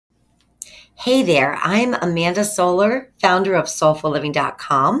Hey there, I'm Amanda Solar, founder of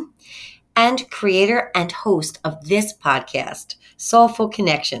soulfulliving.com and creator and host of this podcast, Soulful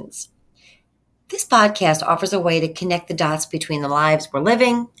Connections. This podcast offers a way to connect the dots between the lives we're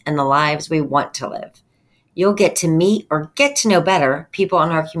living and the lives we want to live. You'll get to meet or get to know better people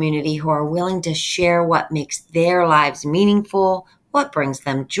in our community who are willing to share what makes their lives meaningful, what brings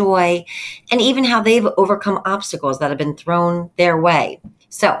them joy, and even how they've overcome obstacles that have been thrown their way.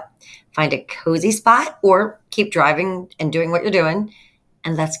 So, find a cozy spot or keep driving and doing what you're doing,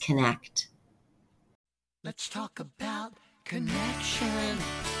 and let's connect. Let's talk about connection.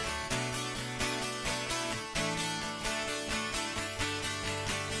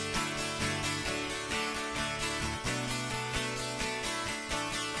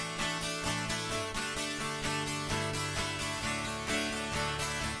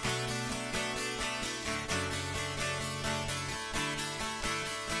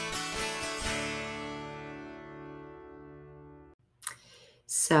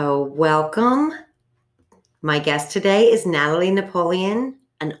 So, welcome. My guest today is Natalie Napoleon,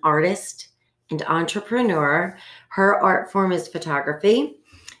 an artist and entrepreneur. Her art form is photography.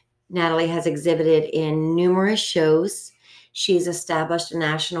 Natalie has exhibited in numerous shows. She's established a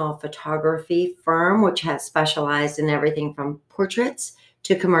national photography firm, which has specialized in everything from portraits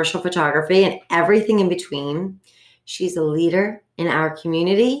to commercial photography and everything in between. She's a leader in our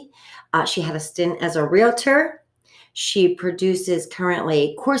community. She had a stint as a realtor. She produces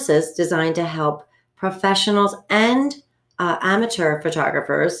currently courses designed to help professionals and amateur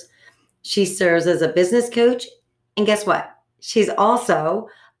photographers. She serves as a business coach. And guess what? She's also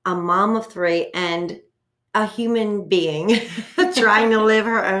a mom of three and a human being trying to live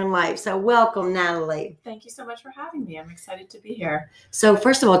her own life. So welcome, Natalie. Thank you so much for having me. I'm excited to be here. So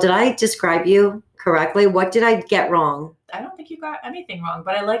first of all, did I describe you correctly? What did I get wrong? I don't think you got anything wrong,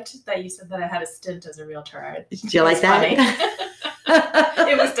 but I liked that you said that I had a stint as a realtor. Did you like that?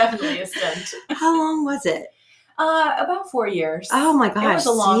 It was definitely a stint. How long was it? About 4 years. Oh my gosh. It was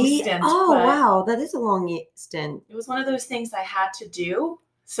a long stint. Oh, wow. That is a long stint. It was one of those things I had to do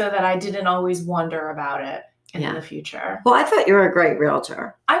so that I didn't always wonder about it in the future. Well, I thought you were a great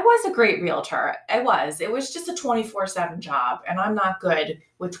realtor. I was a great realtor. I was. It was just a 24/7 job, and I'm not good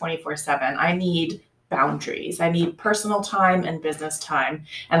with 24/7. I need boundaries. I need personal time and business time,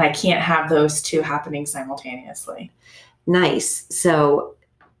 and I can't have those two happening simultaneously. Nice. So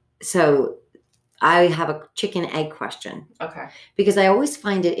I have a chicken egg question. Okay. Because I always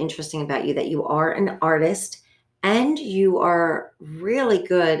find it interesting about you that you are an artist and you are really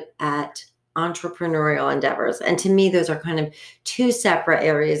good at entrepreneurial endeavors. And to me, those are kind of two separate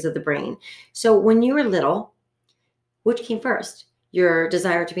areas of the brain. So when you were little, which came first? Your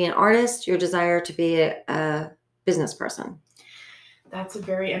desire to be an artist, your desire to be a business person? That's a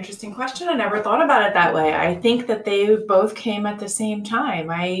very interesting question. I never thought about it that way. I think that they both came at the same time.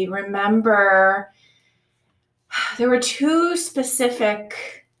 I remember there were two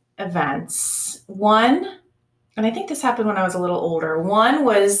specific events. One, and I think this happened when I was a little older. One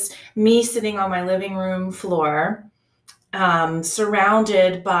was me sitting on my living room floor,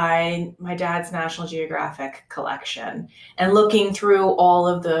 surrounded by my dad's National Geographic collection and looking through all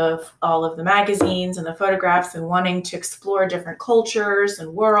of the magazines and the photographs and wanting to explore different cultures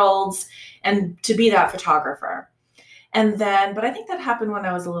and worlds and to be that photographer. And then, but I think that happened when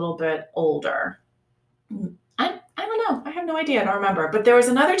I was a little bit older. I don't know. I have no idea. I don't remember. But there was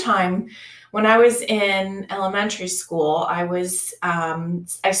another time when I was in elementary school.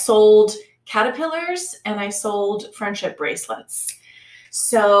 I sold caterpillars and I sold friendship bracelets.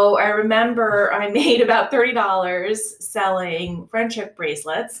 So I remember I made about $30 selling friendship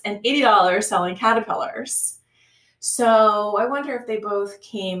bracelets and $80 selling caterpillars. So I wonder if they both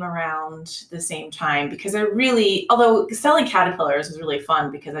came around the same time because although selling caterpillars was really fun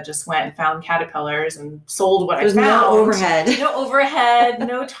because I just went and found caterpillars and sold what I found. No overhead. No overhead,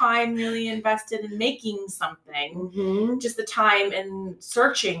 no time really invested in making something. Mm-hmm. Just the time in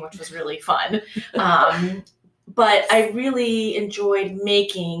searching, which was really fun. But I really enjoyed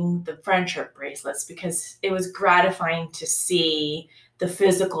making the friendship bracelets because it was gratifying to see the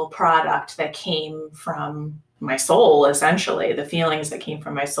physical product that came from my soul, essentially, the feelings that came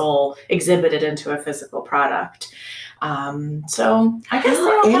from my soul exhibited into a physical product. So I guess they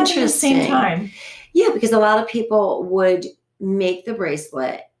all happened at the same time. Yeah, because a lot of people would make the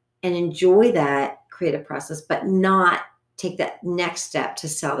bracelet and enjoy that creative process, but not take that next step to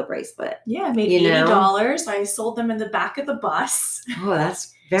sell the bracelet. Yeah, I made $80. I sold them in the back of the bus. Oh,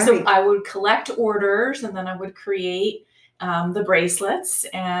 that's very... So I would collect orders and then I would create the bracelets,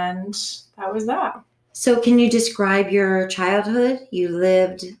 and that was that. So can you describe your childhood? You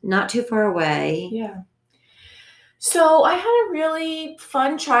lived not too far away. Yeah. So I had a really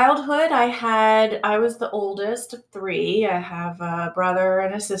fun childhood. I was the oldest of three. I have a brother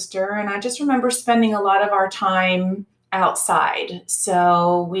and a sister, and I just remember spending a lot of our time outside.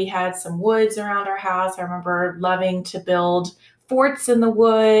 So we had some woods around our house. I remember loving to build forts in the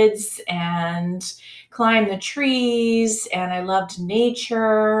woods and climb the trees, and I loved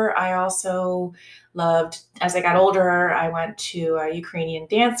nature. I also loved, as I got older, I went to a Ukrainian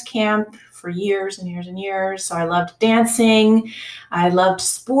dance camp for years and years and years. So I loved dancing. I loved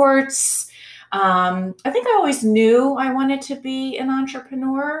sports. I think I always knew I wanted to be an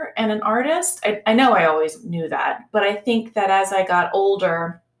entrepreneur and an artist. I know I always knew that, but I think that as I got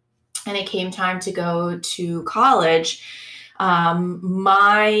older and it came time to go to college,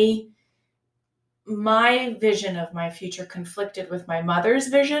 my vision of my future conflicted with my mother's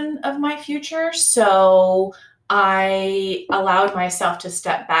vision of my future. So I allowed myself to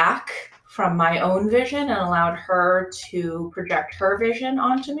step back from my own vision and allowed her to project her vision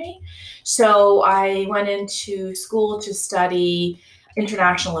onto me. So I went into school to study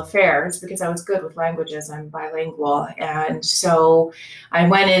international affairs because I was good with languages. I'm bilingual. And so I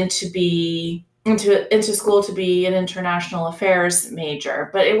went into school to be an international affairs major,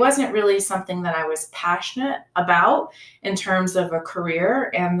 but it wasn't really something that I was passionate about in terms of a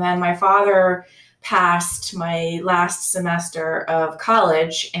career. And then my father passed my last semester of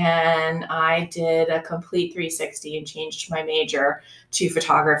college, and I did a complete 360 and changed my major to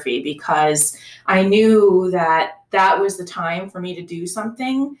photography because I knew that that was the time for me to do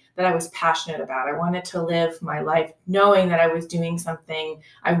something that I was passionate about. I wanted to live my life knowing that I was doing something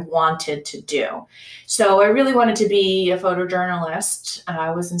I wanted to do. So I really wanted to be a photojournalist. I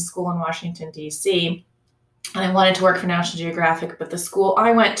was in school in Washington, D.C., and I wanted to work for National Geographic, but the school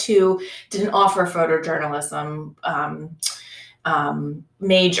I went to didn't offer photojournalism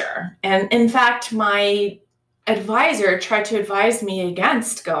major. And in fact, my advisor tried to advise me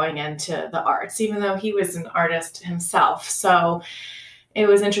against going into the arts, even though he was an artist himself. So it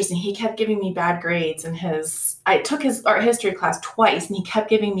was interesting. He kept giving me bad grades in I took his art history class twice and he kept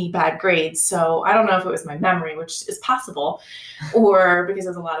giving me bad grades. So I don't know if it was my memory, which is possible, or because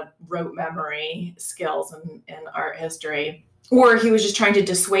there's a lot of rote memory skills in art history, or he was just trying to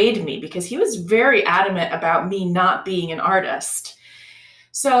dissuade me because he was very adamant about me not being an artist.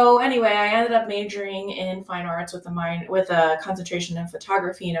 So anyway, I ended up majoring in fine arts with a concentration in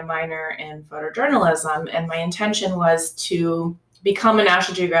photography and a minor in photojournalism. And my intention was to become a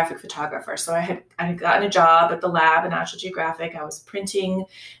National Geographic photographer. So I had gotten a job at the lab at National Geographic. I was printing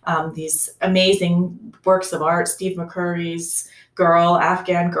these amazing works of art, Steve McCurry's Girl,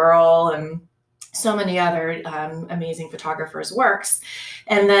 Afghan Girl, and so many other amazing photographers' works.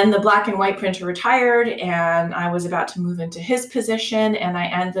 And then the black and white printer retired, and I was about to move into his position, and I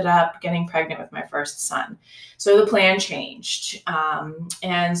ended up getting pregnant with my first son. So the plan changed.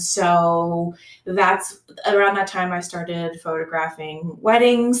 And so that's around that time I started photographing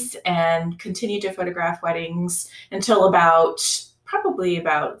weddings and continued to photograph weddings until probably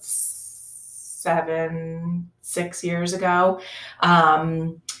about 6 years ago.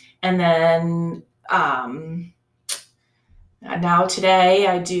 And then now today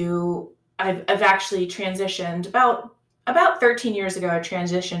I've actually transitioned about 13 years ago. I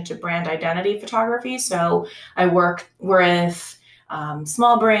transitioned to brand identity photography. So I work with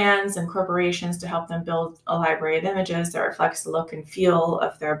small brands and corporations to help them build a library of images that reflects the look and feel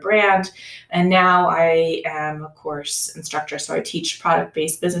of their brand. And now I am a course instructor. So I teach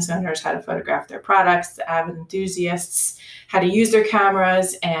product-based business owners how to photograph their products, avid enthusiasts how to use their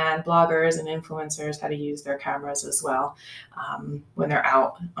cameras, and bloggers and influencers how to use their cameras as well when they're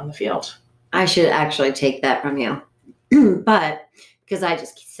out on the field. I should actually take that from you, but because I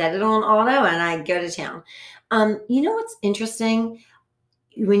just set it on auto and I go to town. You know what's interesting?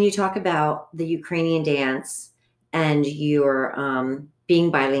 When you talk about the Ukrainian dance and your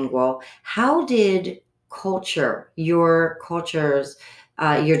being bilingual, how did your cultures,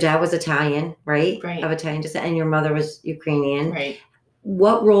 your dad was Italian, right? Right. Of Italian descent, and your mother was Ukrainian. Right.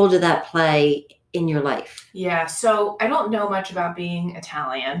 What role did that play in your life? Yeah, so I don't know much about being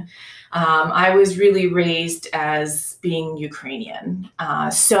Italian. I was really raised as being Ukrainian.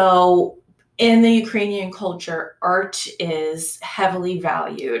 So in the Ukrainian culture, art is heavily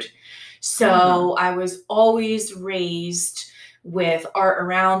valued. So I was always raised with art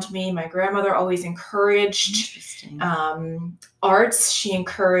around me. My grandmother always encouraged arts. She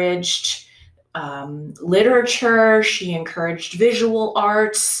encouraged literature. She encouraged visual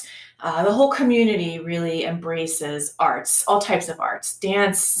arts. the whole community really embraces arts, all types of arts,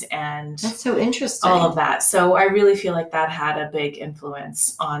 dance, and That's so interesting. all of that. So I really feel like that had a big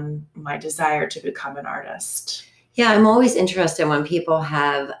influence on my desire to become an artist. Yeah, I'm always interested when people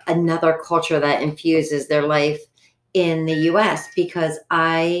have another culture that infuses their life in the US, because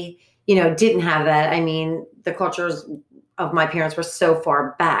I, didn't have that. I mean, the cultures of my parents were so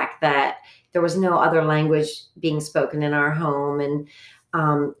far back that there was no other language being spoken in our home. And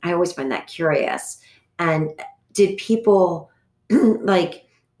I always find that curious. And did people like,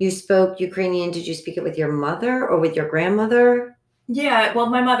 you spoke Ukrainian, did you speak it with your mother or with your grandmother? Yeah, well,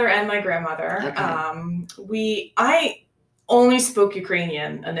 my mother and my grandmother. Okay. I only spoke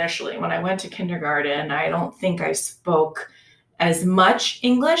Ukrainian initially. When I went to kindergarten, I don't think I spoke as much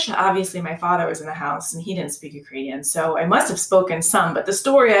English. Obviously, my father was in the house and he didn't speak Ukrainian, so I must have spoken some. But the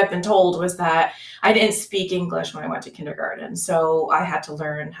story I've been told was that I didn't speak English when I went to kindergarten, so I had to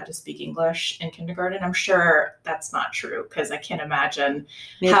learn how to speak English in kindergarten. I'm sure that's not true because I can't imagine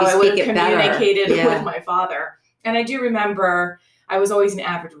Maybe how I would speak have it better. communicated Yeah. with my father. And I do remember I was always an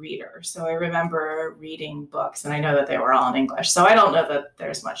avid reader. So I remember reading books, and I know that they were all in English. So I don't know that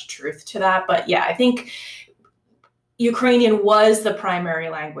there's much truth to that. But yeah, I think Ukrainian was the primary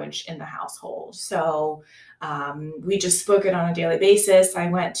language in the household. So we just spoke it on a daily basis. I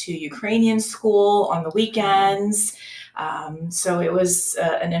went to Ukrainian school on the weekends. So it was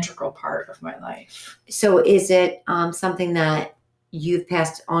an integral part of my life. So is it something that you've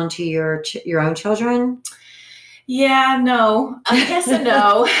passed on to your own children? Yeah, no. Yes and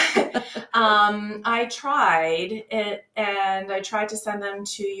no. I tried it, and I tried to send them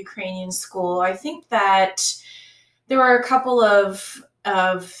to Ukrainian school. I think that there were a couple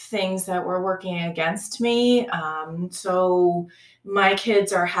of things that were working against me. So my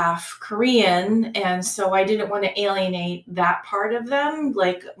kids are half Korean, and so I didn't want to alienate that part of them,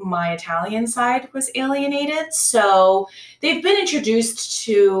 like my Italian side was alienated. So they've been introduced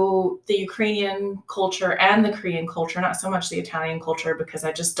to the Ukrainian culture and the Korean culture, not so much the Italian culture, because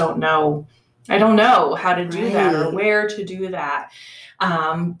I just don't know. I don't know how to do that or Right. where to do that.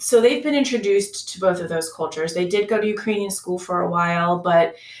 So they've been introduced to both of those cultures. They did go to Ukrainian school for a while,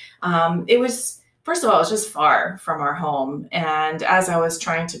 but it was, first of all, it was just far from our home. And as I was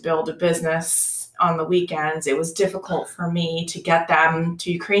trying to build a business on the weekends, it was difficult for me to get them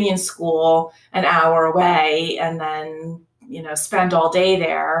to Ukrainian school an hour away and then, spend all day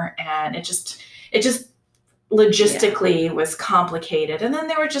there. And it just logistically was complicated. And then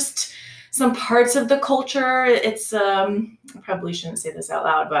there were just some parts of the culture. It's I probably shouldn't say this out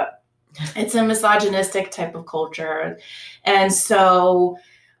loud, but it's a misogynistic type of culture. And so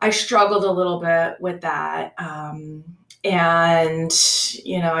I struggled a little bit with that. And,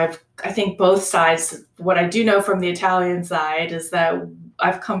 I think both sides, what I do know from the Italian side is that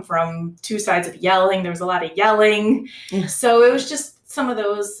I've come from two sides of yelling. There was a lot of yelling. Yeah. So it was just some of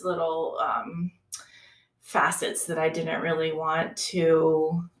those little facets that I didn't really want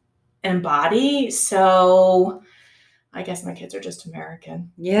to embody. So I guess my kids are just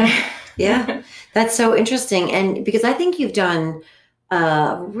American. Yeah. Yeah. That's so interesting. And because I think you've done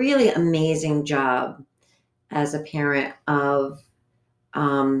a really amazing job as a parent of,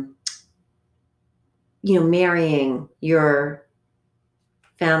 marrying your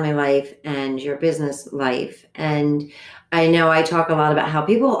family life and your business life. And I know I talk a lot about how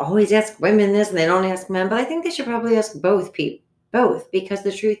people always ask women this and they don't ask men, but I think they should probably ask both, because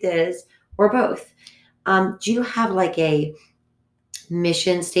the truth is we're both. Do you have like a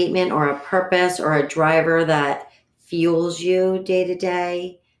mission statement or a purpose or a driver that fuels you day to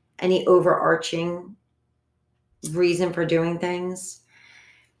day? Any overarching reason for doing things?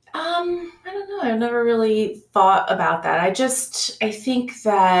 I don't know. I've never really thought about that. I think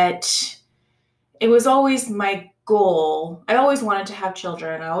that it was always my goal. I always wanted to have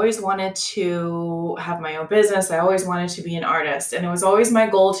children. I always wanted to have my own business. I always wanted to be an artist. And it was always my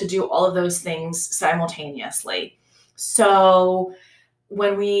goal to do all of those things simultaneously. So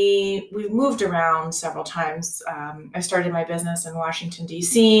when we moved around several times, I started my business in Washington,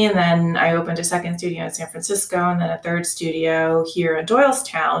 D.C., and then I opened a second studio in San Francisco, and then a third studio here in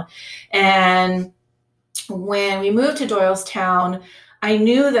Doylestown. And when we moved to Doylestown, I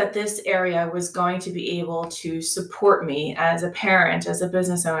knew that this area was going to be able to support me as a parent, as a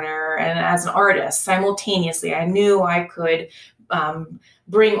business owner, and as an artist simultaneously. I knew I could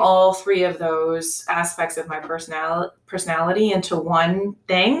bring all three of those aspects of my personality into one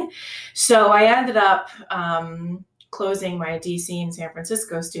thing. So I ended up closing my DC and San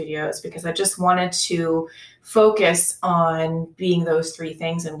Francisco studios because I just wanted to focus on being those three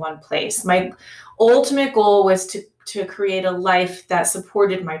things in one place. My ultimate goal was to to create a life that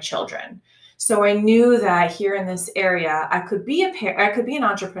supported my children. So I knew that here in this area, I could be an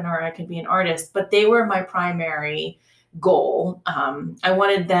entrepreneur, I could be an artist, but they were my primary goal. I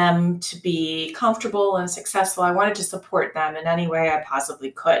wanted them to be comfortable and successful. I wanted to support them in any way I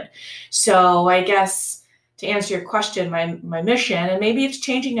possibly could. So I guess to answer your question, my mission, and maybe it's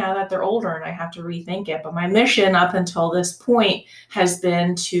changing now that they're older and I have to rethink it, but my mission up until this point has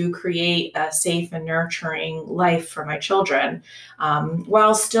been to create a safe and nurturing life for my children,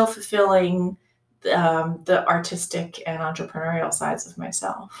 while still fulfilling the artistic and entrepreneurial sides of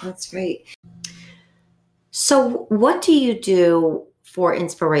myself. That's great. So what do you do for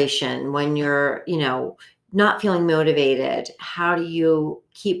inspiration when you're, not feeling motivated? How do you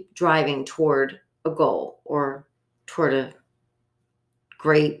keep driving toward a goal or toward a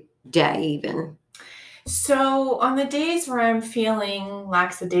great day even? So on the days where I'm feeling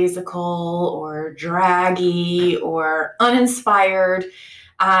lackadaisical or draggy or uninspired,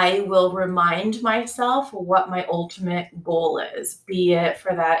 I will remind myself what my ultimate goal is, be it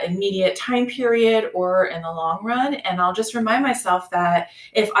for that immediate time period or in the long run. And I'll just remind myself that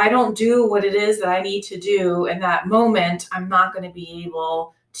if I don't do what it is that I need to do in that moment, I'm not going to be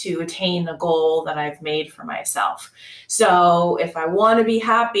able to attain the goal that I've made for myself. So if I want to be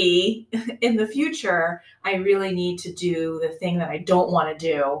happy in the future, I really need to do the thing that I don't want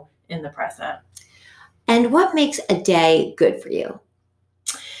to do in the present. And what makes a day good for you?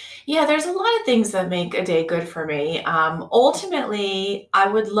 Yeah, there's a lot of things that make a day good for me. Ultimately, I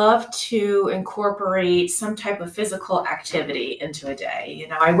would love to incorporate some type of physical activity into a day.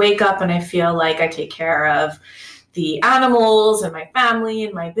 I wake up and I feel like I take care of the animals and my family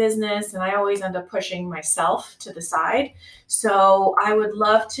and my business, and I always end up pushing myself to the side. So I would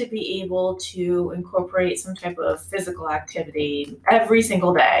love to be able to incorporate some type of physical activity every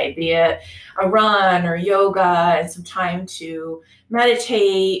single day, be it a run or yoga, and some time to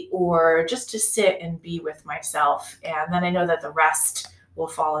meditate or just to sit and be with myself. And then I know that the rest will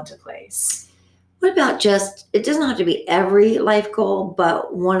fall into place. What about it doesn't have to be every life goal,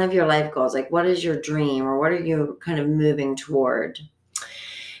 but one of your life goals? Like, what is your dream or what are you kind of moving toward?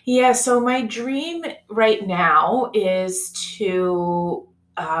 Yeah, so my dream right now is to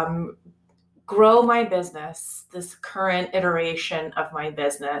grow my business, this current iteration of my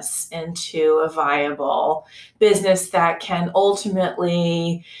business, into a viable business that can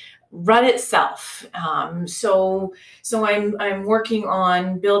ultimately run itself. So I'm working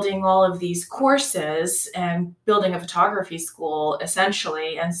on building all of these courses and building a photography school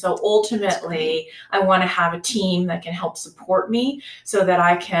essentially. And so ultimately I want to have a team that can help support me so that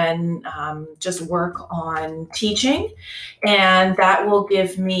I can just work on teaching. And that will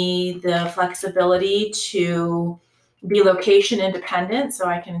give me the flexibility to be location independent, so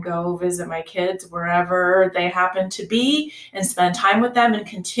I can go visit my kids wherever they happen to be and spend time with them and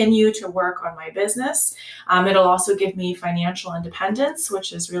continue to work on my business. It'll also give me financial independence,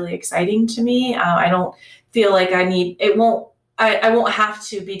 which is really exciting to me. I don't feel like I won't have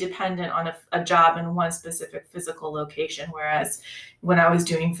to be dependent on a job in one specific physical location. Whereas when I was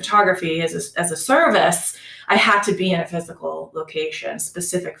doing photography as a service, I had to be in a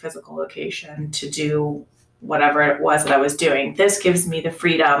specific physical location to do whatever it was that I was doing. This gives me the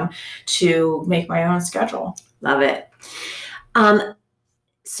freedom to make my own schedule. Love it.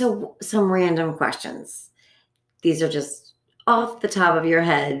 So some random questions. These are just off the top of your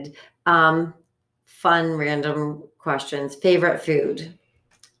head. Fun, random questions. Favorite food?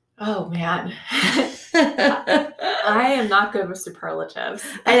 Oh, man. I am not good with superlatives.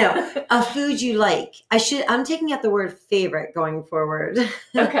 I know. A food you like. I'm taking out the word favorite going forward.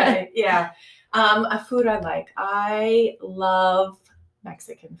 Okay. Yeah. A food I like. I love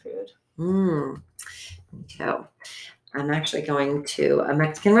Mexican food. Me too. I'm actually going to a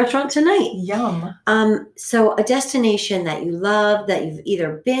Mexican restaurant tonight. Yum. So a destination that you love, that you've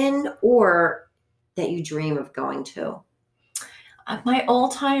either been or that you dream of going to? My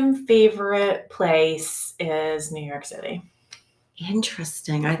all-time favorite place is New York City.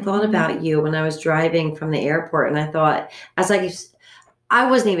 Interesting. I thought about you when I was driving from the airport, and I thought, I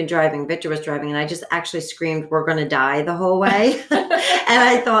wasn't even driving, Victor was driving, and I just actually screamed, "We're going to die" the whole way. And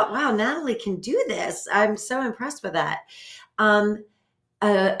I thought, wow, Natalie can do this. I'm so impressed with that. An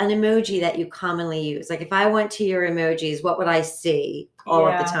emoji that you commonly use. Like if I went to your emojis, what would I see all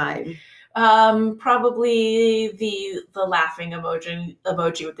of the time? Probably the laughing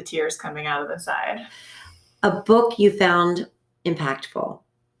emoji with the tears coming out of the side. A book you found impactful?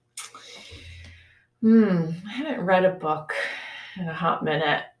 I haven't read a book in a hot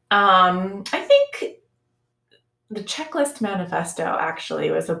minute. I think The Checklist Manifesto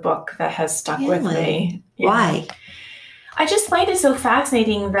actually was a book that has stuck with Really? me. Yeah. Why? I just find it so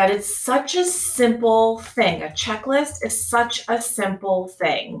fascinating that it's such a simple thing. A checklist is such a simple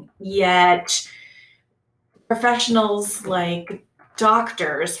thing, yet professionals like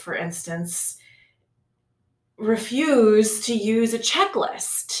doctors, for instance, refuse to use a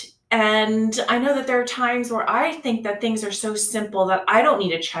checklist. And I know that there are times where I think that things are so simple that I don't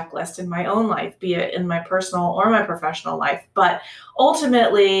need a checklist in my own life, be it in my personal or my professional life. But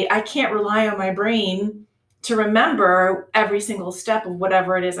ultimately, I can't rely on my brain to remember every single step of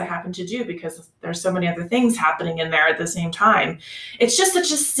whatever it is I happen to do because there's so many other things happening in there at the same time. It's just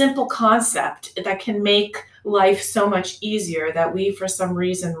such a simple concept that can make life so much easier that we, for some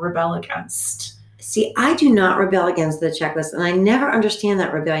reason, rebel against. See, I do not rebel against the checklist, and I never understand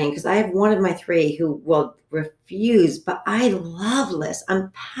that rebellion because I have one of my three who will refuse, but I love lists.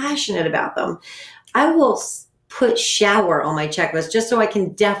 I'm passionate about them. I will put shower on my checklist just so I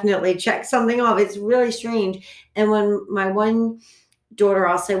can definitely check something off. It's really strange. And when my one daughter,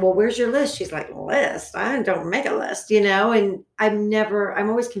 I'll say, well, where's your list? She's like, list? I don't make a list, and I'm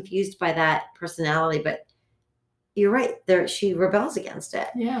always confused by that personality, but you're right. She rebels against it.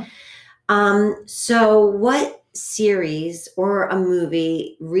 Yeah. So what series or a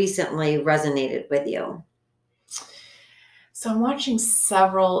movie recently resonated with you? So I'm watching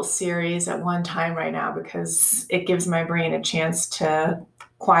several series at one time right now because it gives my brain a chance to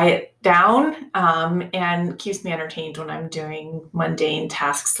quiet down and keeps me entertained when I'm doing mundane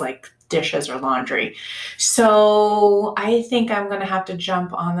tasks like dishes or laundry. So I think I'm going to have to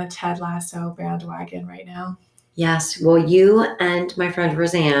jump on the Ted Lasso bandwagon right now. Yes. Well, you and my friend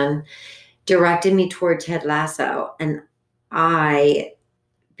Roseanne directed me toward Ted Lasso, and I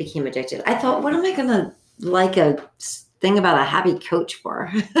became addicted. I thought, what am I going to like a thing about a happy coach for?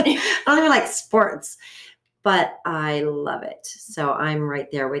 I don't even like sports, but I love it. So I'm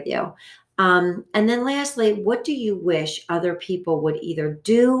right there with you. And then lastly, what do you wish other people would either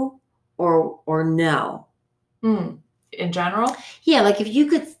do or know? In general? Yeah, like if you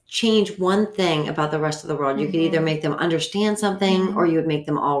could change one thing about the rest of the world, you could either make them understand something, or you would make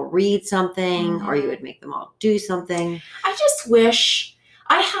them all read something, or you would make them all do something. I just wish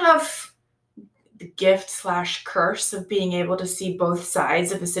I have the gift / curse of being able to see both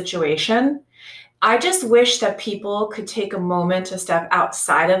sides of a situation. I just wish that people could take a moment to step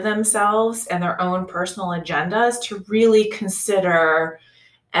outside of themselves and their own personal agendas to really consider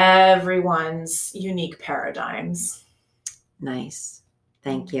everyone's unique paradigms. Nice.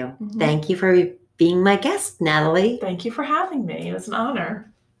 Thank you. Thank you for being my guest, Natalie. Thank you for having me. It was an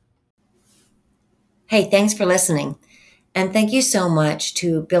honor. Hey, thanks for listening. And thank you so much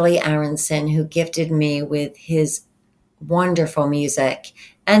to Billy Aronson, who gifted me with his wonderful music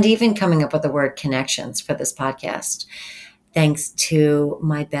and even coming up with the word connections for this podcast. Thanks to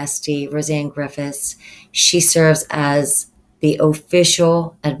my bestie, Roseanne Griffiths. She serves as the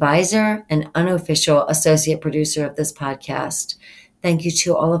official advisor and unofficial associate producer of this podcast. Thank you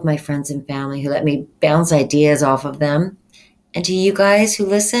to all of my friends and family who let me bounce ideas off of them. And to you guys who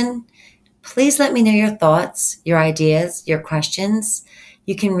listen, please let me know your thoughts, your ideas, your questions.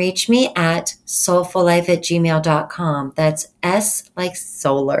 You can reach me at soulfullife@gmail.com. That's S like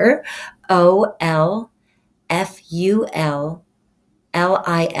solar, OLFULLIFE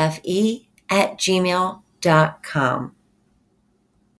 @gmail.com.